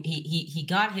did he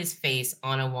got his face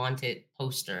on a wanted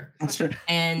poster. Sure.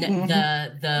 And Hmm.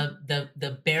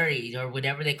 the buried or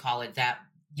whatever they call it that,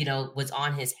 was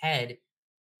on his head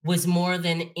was more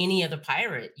than any other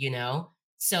pirate.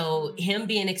 So Mm, him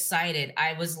being excited,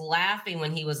 I was laughing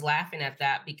when he was laughing at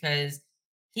that because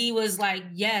he was like,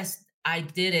 "Yes, I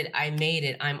did it. I made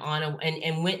it. I'm on a,"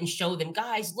 and went and showed them,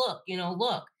 guys, look,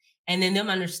 look. And then them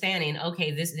understanding, okay,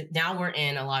 this now we're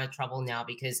in a lot of trouble now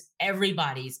because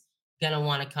everybody's gonna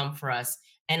want to come for us.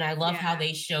 And I love how yeah.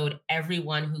 they showed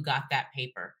everyone who got that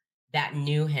paper that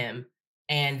knew him,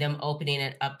 and them opening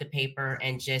it up the paper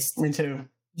and just Me too.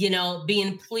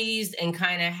 being pleased and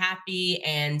kind of happy,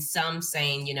 and some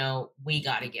saying, we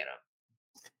got to get him.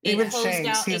 It Even closed Shanks,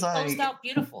 out. he's It closed like, out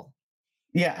beautiful.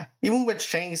 yeah. Even with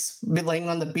Shanks laying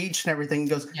on the beach and everything, he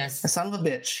goes, "A Yes. son of a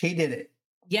bitch, he did it."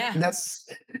 Yeah. That's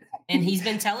And he's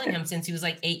been telling him since he was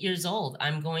like 8 years old,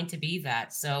 I'm going to be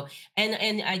that. So,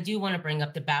 and I do want to bring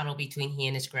up the battle between he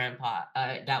and his grandpa.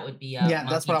 That would be yeah.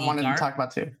 That's Monkey what I D. wanted to Garp. talk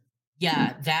about too.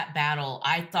 Yeah, that battle.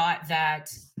 I thought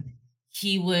that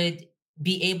he would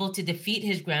be able to defeat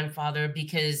his grandfather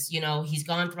because he's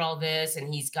gone through all this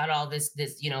and he's got all this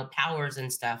powers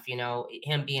and stuff,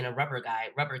 him being a rubber guy,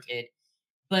 rubber kid.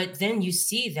 But then you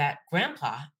see that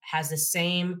grandpa has the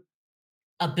same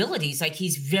abilities, like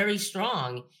he's very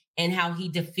strong, and how he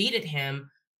defeated him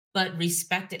but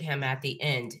respected him at the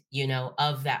end,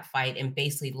 of that fight, and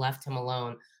basically left him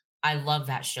alone. I love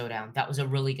that showdown. That was a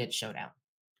really good showdown.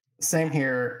 Same Yeah.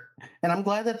 here, and I'm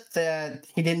glad that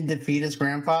he didn't defeat his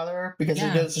grandfather, because it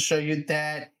Yeah. goes to show you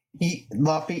that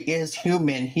Luffy is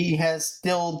human. He has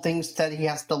still things that he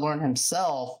has to learn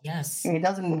himself, Yes. and he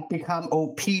doesn't become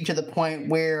OP to the point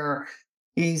where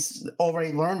he's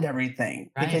already learned everything,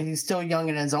 because Right. he's still young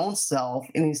in his own self,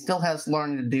 and he still has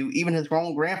learning to do. Even his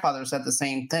own grandfather said the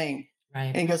same thing,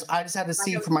 and Right. he goes, "I just had to Like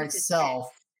see a for piece of chess.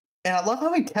 myself." And I love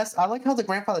how he tests. I like how the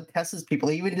grandfather tests people.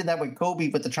 He even did that with Kobe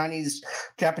with the Chinese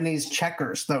Japanese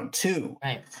checkers, though, too,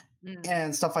 Right.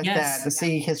 and stuff like that Yes. to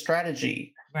see his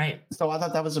strategy. Right. So I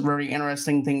thought that was a very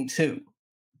interesting thing too.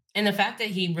 And the fact that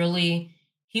he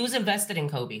was invested in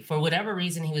Kobe for whatever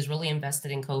reason, he was really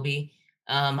invested in Kobe.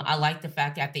 I like the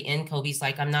fact that at the end, Kobe's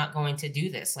like, I'm not going to do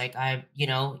this. Like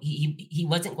he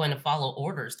wasn't going to follow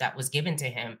orders that was given to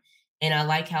him. And I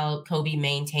like how Kobe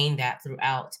maintained that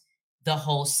throughout the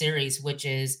whole series, which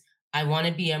is I want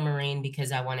to be a Marine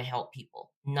because I want to help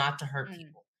people, not to hurt Mm.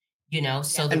 people.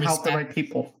 So the And help the respect right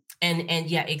people. and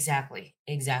yeah, exactly.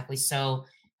 So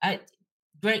I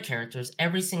great characters,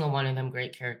 every single one of them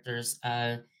great characters.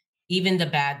 Even the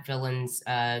bad villains,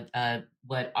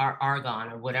 what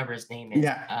Argon or whatever his name is.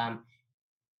 Yeah.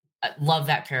 I love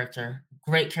that character.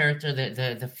 Great character.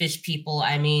 The fish people.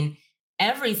 I mean,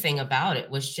 everything about it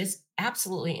was just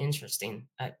absolutely interesting.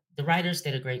 The writers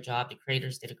did a great job. The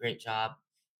creators did a great job.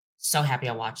 So happy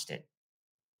I watched it.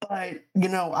 But I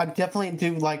definitely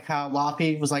do like how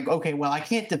Laffy was like, okay, well, I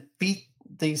can't defeat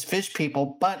these fish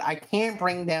people, but I can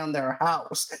bring down their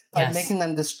house by Yes. making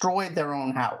them destroy their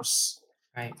own house.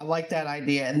 Right. I like that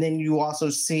idea. And then you also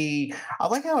see, I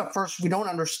like how at first we don't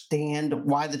understand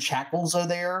why the shackles are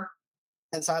there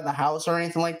inside the house or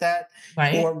anything like that,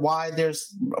 Right. or why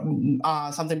there's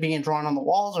something being drawn on the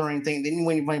walls or anything. Then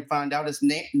when you find out it's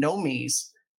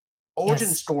Nomi's origin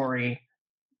Yes. story,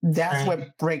 that's Right.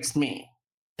 what breaks me.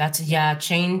 That's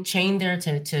chain there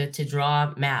to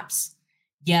draw maps.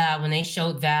 Yeah, when they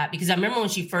showed that, because I remember when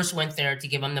she first went there to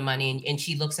give him the money, and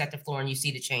she looks at the floor and you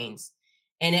see the chains.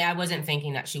 And I wasn't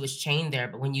thinking that she was chained there,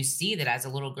 but when you see that as a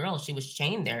little girl, she was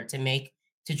chained there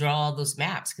to draw all those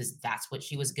maps because that's what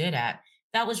she was good at.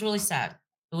 That was really sad.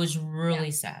 It was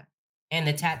really sad. And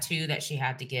the tattoo that she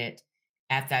had to get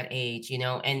at that age,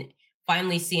 and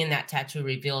finally seeing that tattoo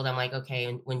revealed, I'm like, okay,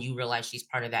 and when you realize she's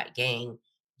part of that gang,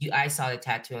 I saw the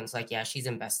tattoo and it's like, yeah, she's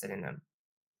invested in them,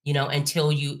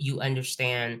 until you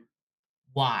understand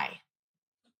why.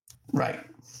 Right.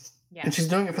 Yeah. And she's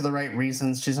doing it for the right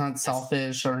reasons. She's not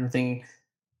selfish or anything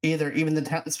either. Even the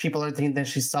townspeople are thinking that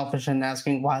she's selfish and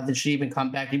asking, why did she even come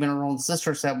back? Even her own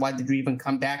sister said, why did you even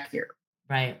come back here?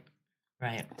 Right.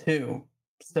 Too.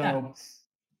 So,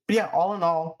 but yeah, all in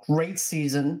all, great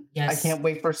season. Yes. I can't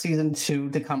wait for season 2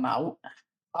 to come out.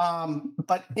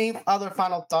 But any other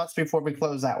final thoughts before we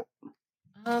close out?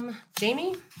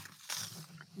 Jamie?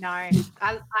 No,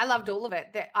 I loved all of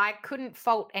it. I couldn't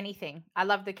fault anything. I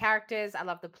love the characters. I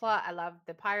love the plot. I love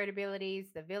the pirate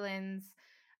abilities, the villains,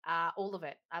 all of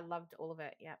it. I loved all of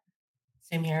it. Yeah.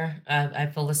 Same here. I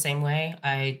feel the same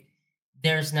way.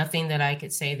 There's nothing that I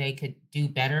could say they could do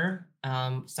better.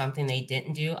 Something they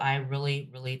didn't do. I really,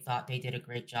 really thought they did a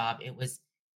great job. It was,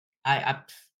 I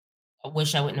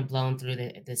wish I wouldn't have blown through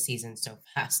the season so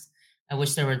fast. I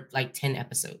wish there were like 10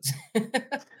 episodes.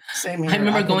 Same here. I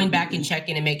remember going back and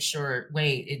checking to make sure,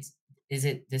 wait, is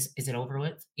it over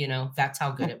with? That's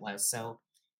how good it was. So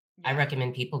I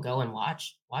recommend people go and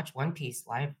watch One Piece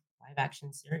live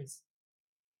action series.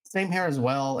 Same here as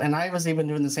well. And I was even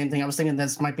doing the same thing. I was thinking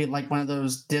this might be like one of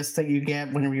those discs that you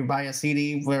get whenever you buy a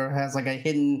CD where it has like a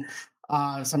hidden,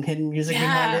 some hidden music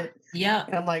behind it. Yeah.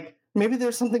 And I'm like, maybe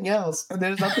there's something else. And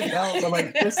there's nothing else. I'm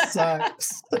like, this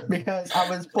sucks because I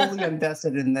was fully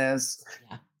invested in this.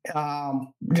 Yeah.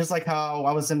 Just like how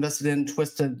I was invested in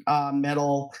Twisted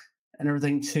Metal and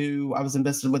everything too. I was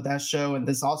invested with that show. And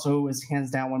this also is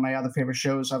hands down one of my other favorite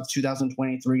shows of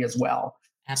 2023 as well.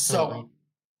 Absolutely. So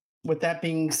with that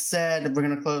being said, we're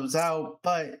going to close out.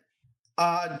 But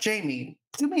Jamie,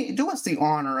 do us the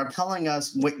honor of telling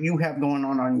us what you have going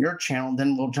on your channel.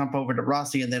 Then we'll jump over to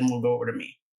Rossi, and then we'll go over to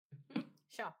me.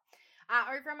 Sure.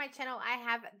 Over on my channel, I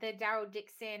have the Daryl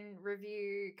Dixon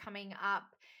review coming up.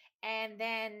 And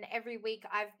then every week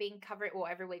I've been covering, or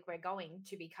every week we're going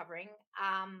to be covering,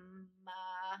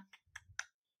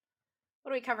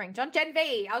 what are we covering? Gen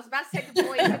V. I was about to take a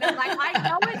voice, and I'm like, I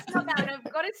know it's not that. And I've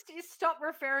got to stop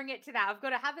referring it to that. I've got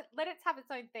to let it have its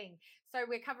own thing. So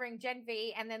we're covering Gen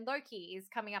V, and then Loki is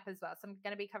coming up as well. So I'm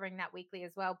going to be covering that weekly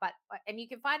as well. And you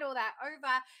can find all that over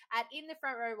at In the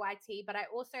Front Row YT. But I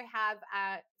also have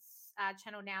a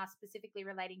channel now specifically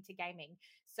relating to gaming.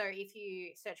 So if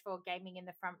you search for Gaming in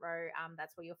the Front Row,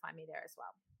 that's where you'll find me there as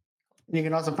well. You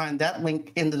can also find that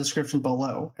link in the description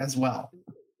below as well.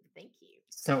 Thank you.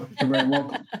 So you're very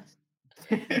welcome.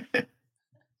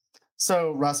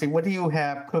 So Rossi, what do you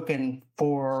have cooking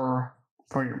for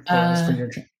your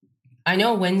channel? I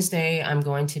know Wednesday I'm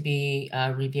going to be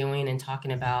reviewing and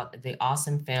talking about the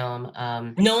awesome film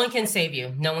No One Can Save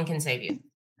You. No One Can Save You.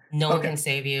 No One Can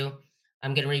Save You.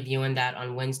 I'm going to be reviewing that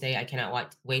on Wednesday. I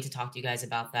cannot wait to talk to you guys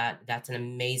about that. That's an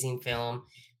amazing film.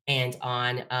 And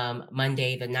on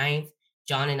Monday, the 9th,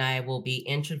 John and I will be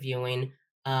interviewing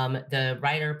the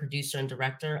writer, producer, and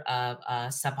director of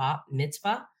Sabbat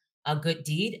Mitzvah, A Good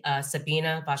Deed,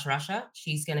 Sabina Basharasha.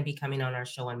 She's going to be coming on our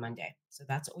show on Monday. So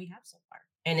that's what we have so far.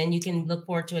 And then you can look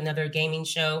forward to another gaming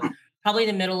show, probably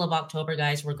the middle of October,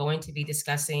 guys. We're going to be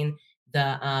discussing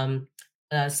the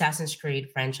Assassin's Creed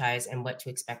franchise and what to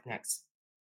expect next.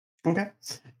 Okay.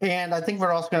 And I think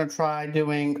we're also going to try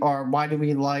doing our Why Do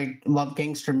We Love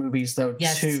Gangster Movies, though,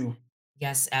 too.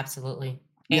 Yes, absolutely.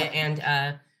 Yep.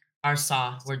 And our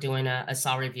Saw. We're doing a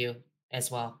Saw review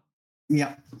as well.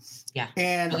 Yeah. Yeah.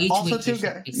 And so each also, week too, we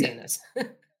should be saying this.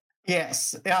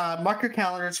 Yes. Mark your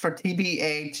calendars for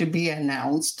TBA to be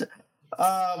announced.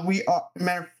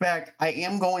 Matter of fact, I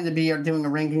am going to be doing a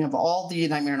ranking of all the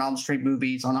Nightmare on Elm Street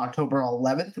movies on October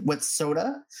 11th with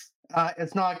Soda.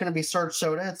 It's not going to be Serge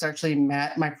Soda. It's actually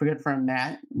Matt, my good friend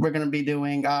Matt. We're going to be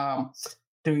doing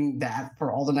that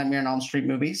for all the Nightmare on Elm Street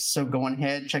movies. So go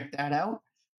ahead, check that out.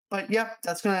 But yep,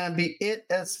 that's going to be it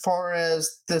as far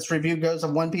as this review goes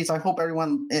of One Piece. I hope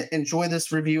everyone enjoyed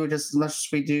this review just as much as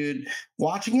we did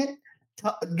watching it.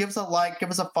 Give us a like, give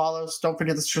us a follow. Don't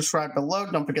forget to subscribe below.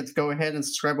 Don't forget to go ahead and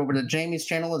subscribe over to Jamie's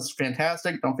channel. It's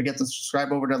fantastic. Don't forget to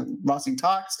subscribe over to Rossi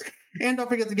Talks. And don't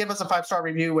forget to give us a 5-star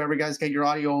review wherever you guys get your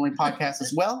audio-only podcast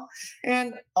as well.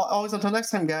 And always until next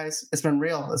time, guys, it's been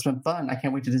real. It's been fun. I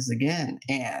can't wait to do this again.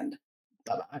 And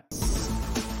bye-bye.